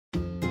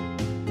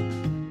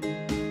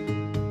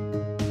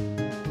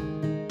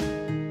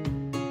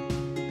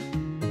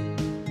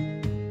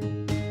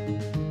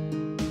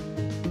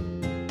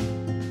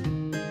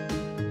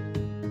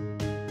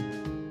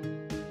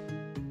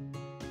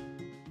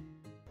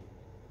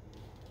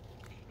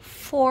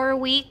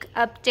4-week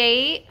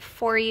update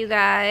for you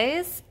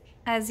guys.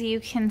 As you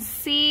can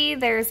see,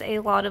 there's a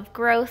lot of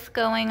growth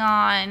going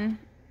on.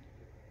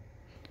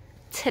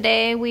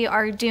 Today we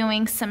are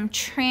doing some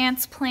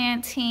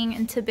transplanting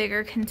into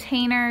bigger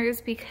containers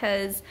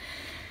because,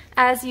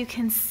 as you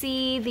can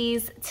see,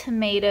 these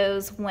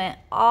tomatoes went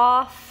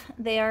off.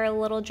 They are a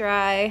little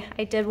dry.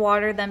 I did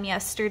water them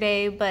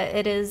yesterday, but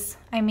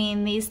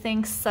these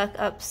things suck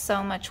up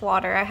so much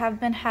water. I've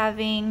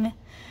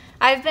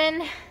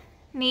been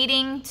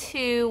needing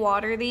to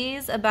water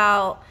these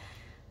about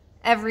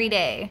every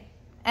day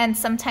and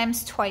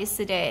sometimes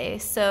twice a day.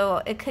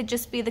 So it could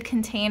just be the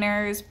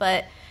containers,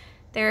 but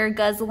they're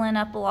guzzling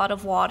up a lot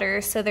of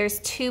water. So there's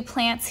 2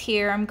 plants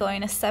here. I'm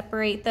going to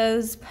separate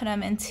those, put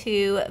them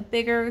into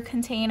bigger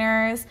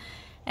containers.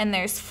 And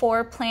there's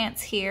 4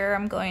 plants here.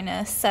 I'm going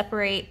to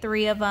separate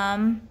 3 of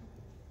them.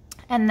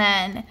 And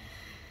then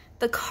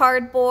the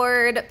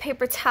cardboard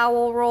paper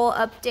towel roll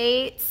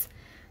updates.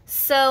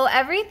 So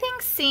everything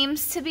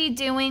seems to be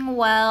doing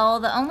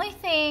well. The only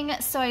thing,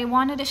 so I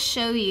wanted to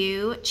show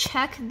you,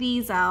 check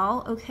these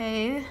out,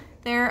 okay?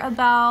 They're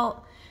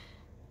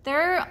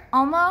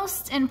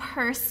almost in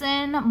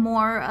person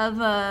more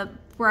of a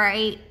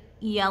bright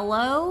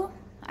yellow.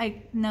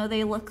 I know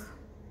they look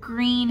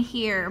green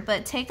here,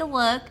 but take a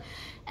look.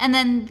 And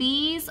then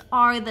these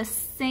are the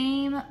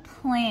same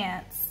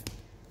plants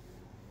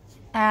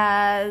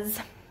as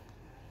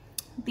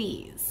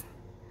these.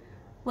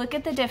 Look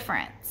at the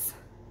difference.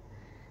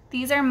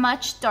 These are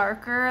much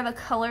darker. The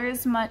color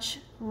is much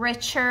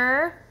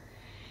richer.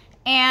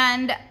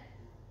 And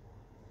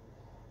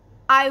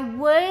I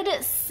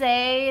would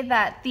say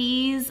that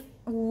these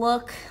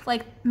look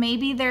like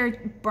maybe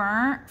they're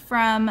burnt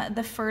from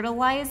the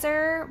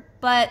fertilizer,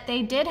 but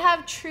they did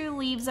have true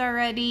leaves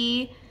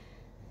already.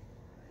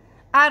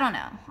 I don't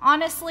know.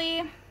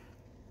 Honestly,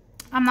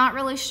 I'm not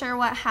really sure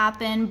what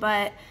happened,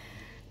 but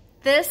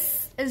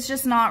this is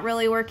just not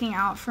really working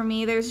out for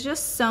me. There's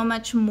just so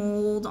much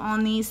mold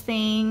on these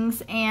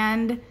things,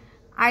 and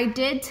I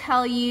did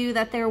tell you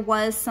that there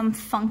was some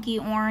funky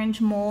orange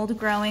mold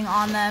growing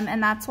on them,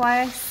 and that's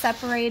why I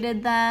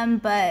separated them,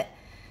 but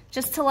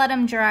just to let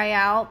them dry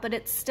out, but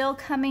it's still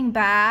coming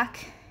back.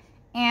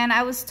 And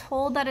I was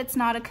told that it's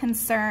not a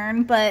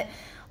concern, but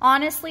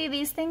honestly,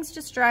 these things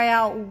just dry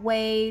out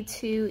way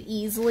too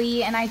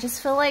easily, and I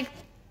just feel like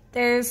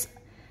they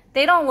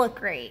don't look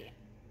great.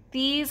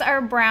 These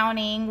are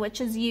browning,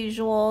 which is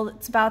usual.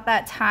 It's about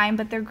that time,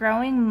 but they're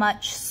growing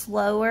much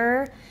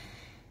slower.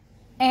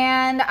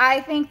 And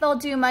I think they'll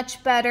do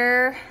much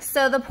better.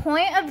 So the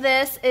point of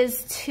this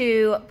is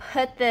to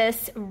put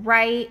this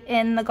right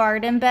in the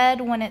garden bed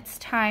when it's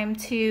time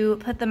to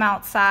put them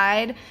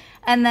outside.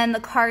 And then the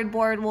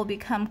cardboard will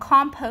become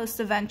compost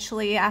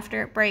eventually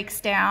after it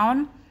breaks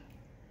down.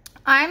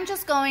 I'm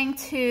just going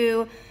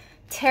to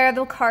tear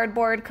the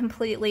cardboard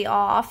completely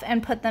off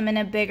and put them in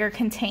a bigger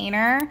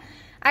container.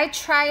 I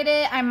tried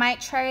it. I might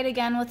try it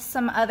again with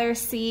some other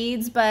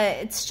seeds, but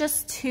it's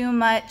just too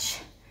much.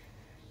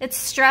 It's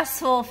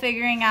stressful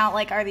figuring out,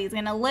 like, are these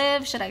gonna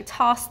live? Should I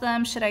toss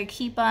them? Should I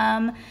keep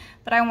them?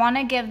 But I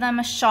wanna give them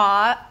a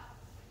shot.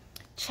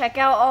 Check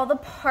out all the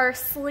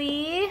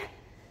parsley.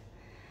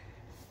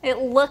 It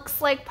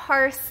looks like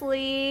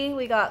parsley.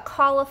 We got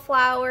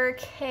cauliflower,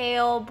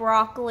 kale,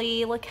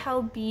 broccoli. Look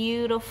how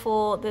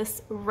beautiful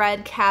this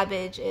red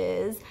cabbage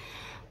is.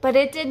 But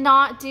it did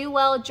not do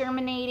well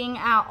germinating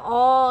at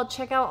all.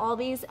 Check out all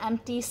these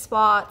empty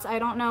spots. I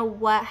don't know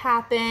what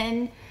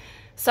happened.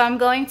 So I'm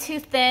going to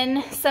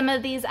thin some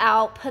of these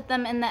out, put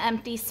them in the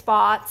empty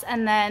spots,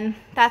 and then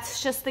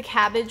that's just the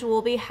cabbage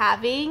we'll be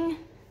having.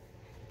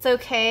 It's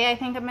okay, I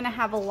think I'm gonna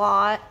have a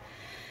lot.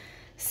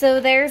 So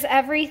there's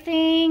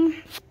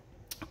everything.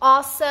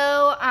 Also,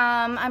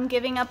 I'm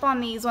giving up on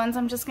these ones.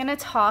 I'm just gonna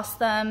toss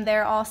them.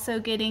 They're also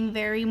getting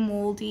very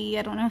moldy.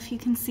 I don't know if you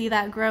can see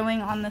that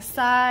growing on the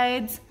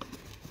sides.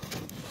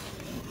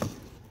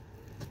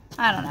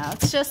 I don't know,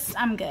 it's just,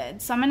 I'm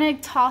good. So I'm gonna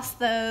toss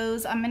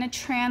those. I'm gonna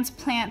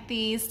transplant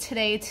these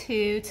today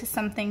too to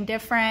something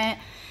different.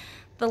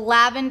 The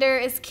lavender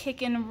is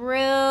kicking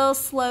real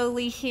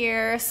slowly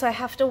here, so I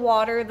have to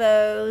water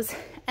those.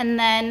 And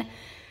then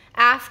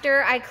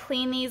after I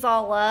clean these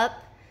all up,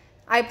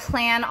 I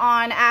plan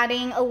on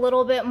adding a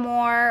little bit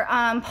more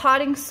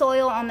potting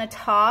soil on the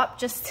top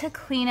just to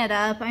clean it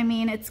up. I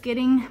mean, it's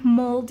getting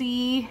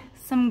moldy,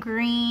 some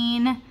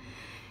green,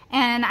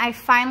 and I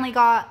finally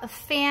got a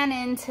fan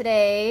in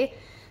today.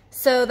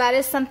 So that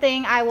is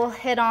something I will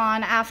hit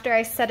on after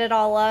I set it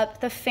all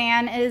up. The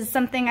fan is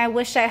something I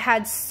wish I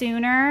had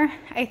sooner.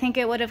 I think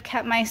it would have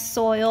kept my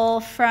soil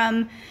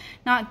from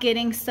not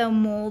getting so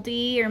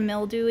moldy or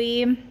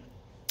mildewy.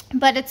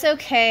 But it's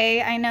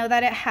okay, I know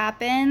that it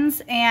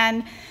happens,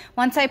 and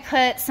once I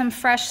put some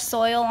fresh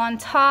soil on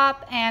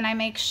top and I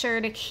make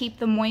sure to keep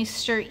the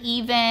moisture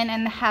even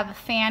and have a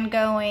fan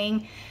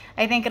going,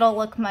 I think it'll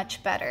look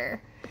much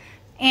better.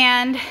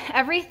 And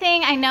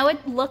everything, I know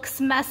it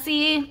looks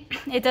messy,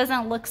 it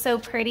doesn't look so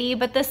pretty,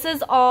 but this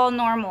is all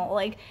normal.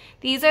 Like,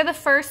 these are the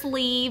first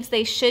leaves,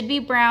 they should be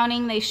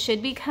browning, they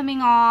should be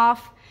coming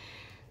off.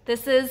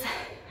 This is,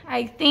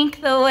 I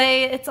think, the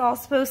way it's all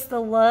supposed to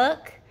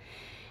look.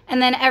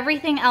 And then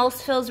everything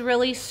else feels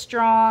really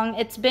strong.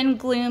 It's been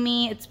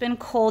gloomy, it's been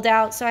cold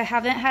out, so I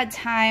haven't had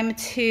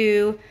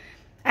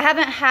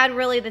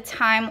really the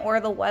time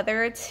or the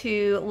weather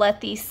to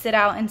let these sit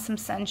out in some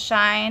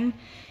sunshine.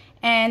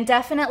 And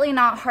definitely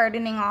not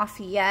hardening off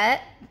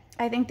yet.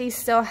 I think these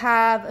still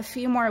have a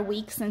few more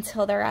weeks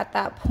until they're at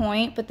that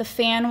point, but the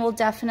fan will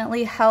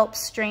definitely help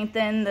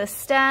strengthen the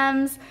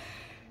stems,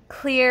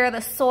 clear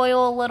the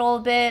soil a little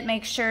bit,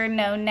 make sure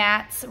no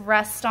gnats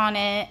rest on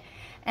it.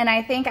 And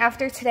I think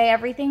after today,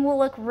 everything will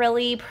look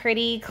really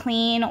pretty,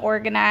 clean,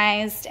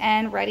 organized,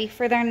 and ready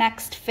for their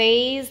next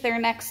phase, their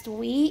next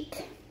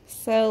week.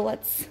 So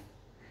let's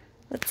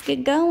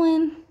get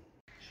going.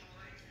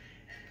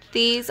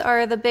 These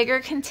are the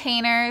bigger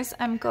containers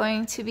I'm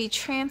going to be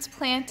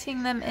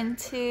transplanting them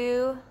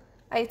into.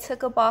 I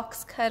took a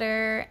box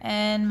cutter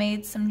and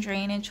made some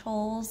drainage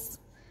holes.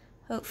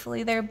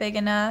 Hopefully they're big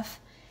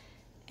enough.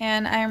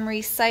 And I'm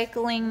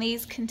recycling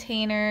these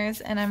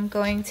containers, and I'm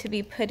going to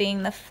be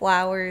putting the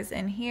flowers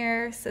in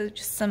here. So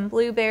just some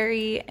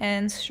blueberry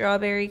and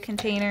strawberry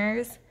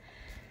containers.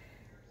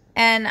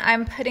 And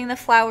I'm putting the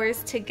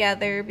flowers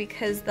together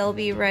because they'll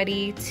be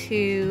ready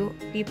to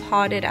be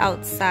potted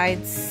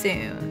outside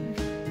soon.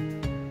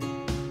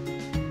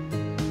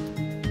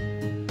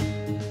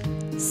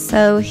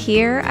 So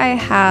here I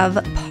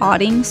have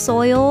potting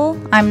soil.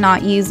 I'm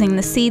not using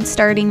the seed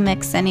starting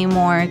mix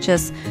anymore,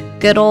 just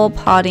good old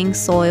potting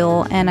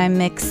soil, and I'm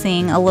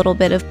mixing a little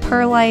bit of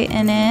perlite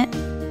in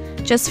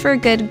it just for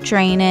good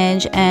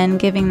drainage and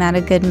giving that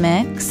a good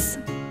mix.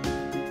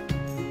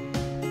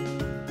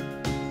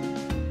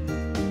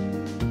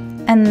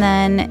 And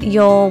then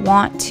you'll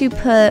want to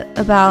put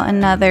about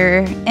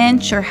another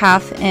inch or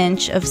half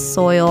inch of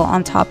soil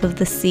on top of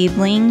the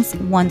seedlings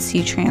once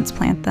you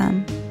transplant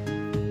them.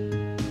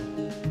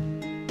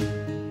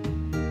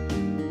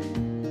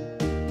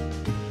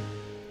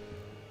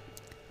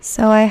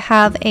 So I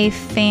have a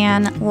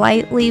fan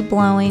lightly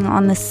blowing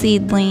on the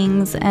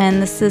seedlings,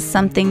 and this is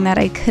something that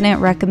I couldn't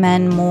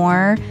recommend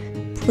more.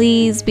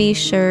 Please be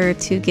sure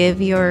to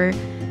give your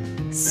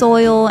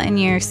soil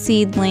and your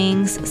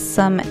seedlings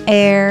some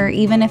air,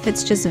 even if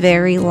it's just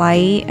very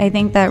light. I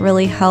think that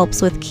really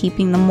helps with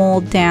keeping the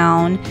mold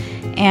down,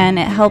 and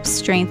it helps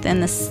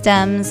strengthen the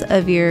stems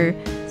of your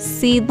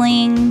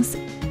seedlings.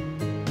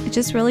 It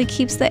just really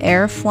keeps the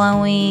air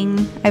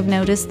flowing. I've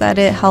noticed that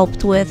it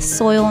helped with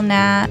soil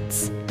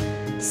gnats.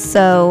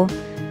 So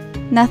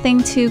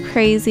nothing too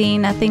crazy,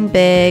 nothing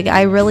big.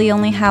 I really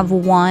only have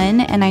one,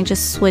 and I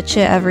just switch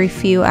it every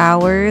few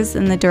hours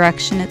in the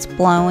direction it's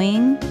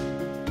blowing.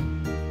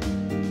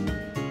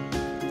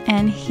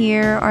 And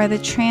here are the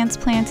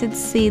transplanted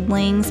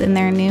seedlings in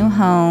their new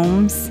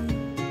homes.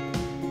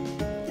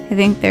 I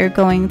think they're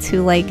going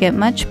to like it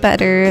much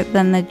better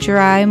than the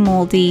dry,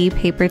 moldy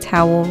paper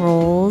towel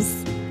rolls.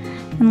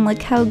 And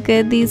look how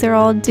good these are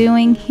all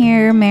doing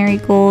here.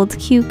 Marigolds,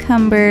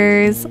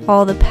 cucumbers,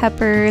 all the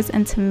peppers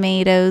and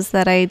tomatoes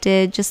that I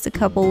did just a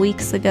couple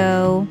weeks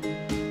ago.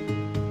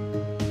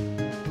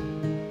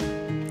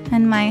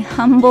 And my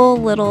humble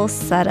little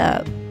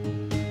setup,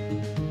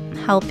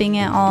 helping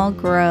it all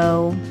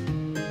grow.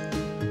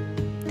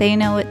 They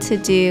know what to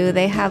do,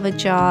 they have a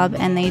job,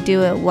 and they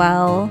do it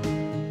well.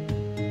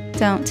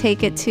 Don't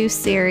take it too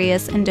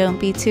serious, and don't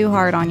be too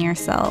hard on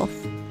yourself.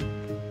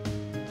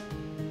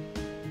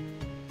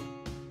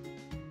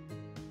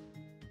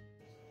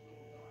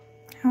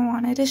 I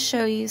wanted to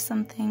show you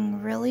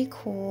something really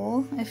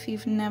cool. If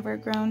you've never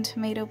grown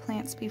tomato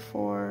plants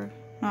before,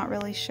 not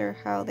really sure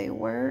how they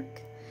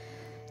work.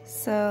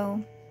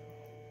 So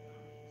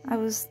I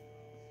was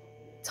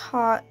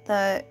taught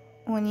that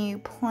when you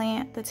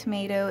plant the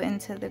tomato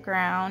into the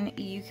ground,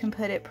 you can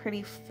put it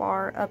pretty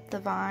far up the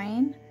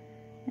vine.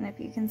 And if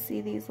you can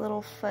see these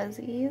little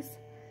fuzzies,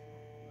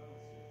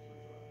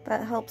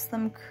 that helps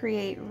them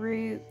create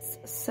roots.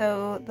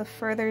 So the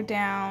further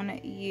down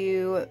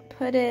you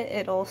put it,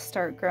 it'll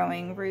start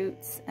growing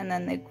roots, and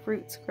then the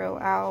roots grow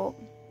out.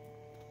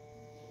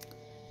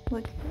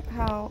 Look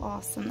how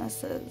awesome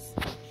this is.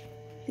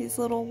 These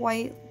little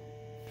white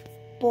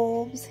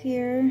bulbs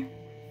here,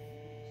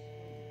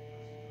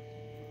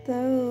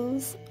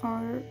 those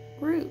are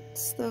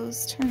roots.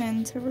 Those turn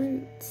into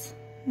roots.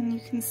 And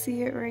you can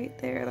see it right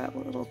there, that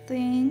little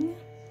thing.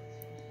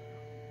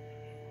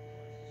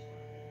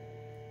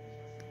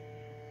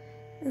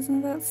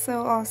 Isn't that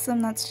so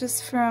awesome? That's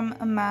just from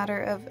a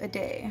matter of a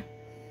day.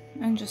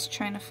 I'm just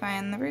trying to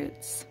find the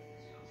roots.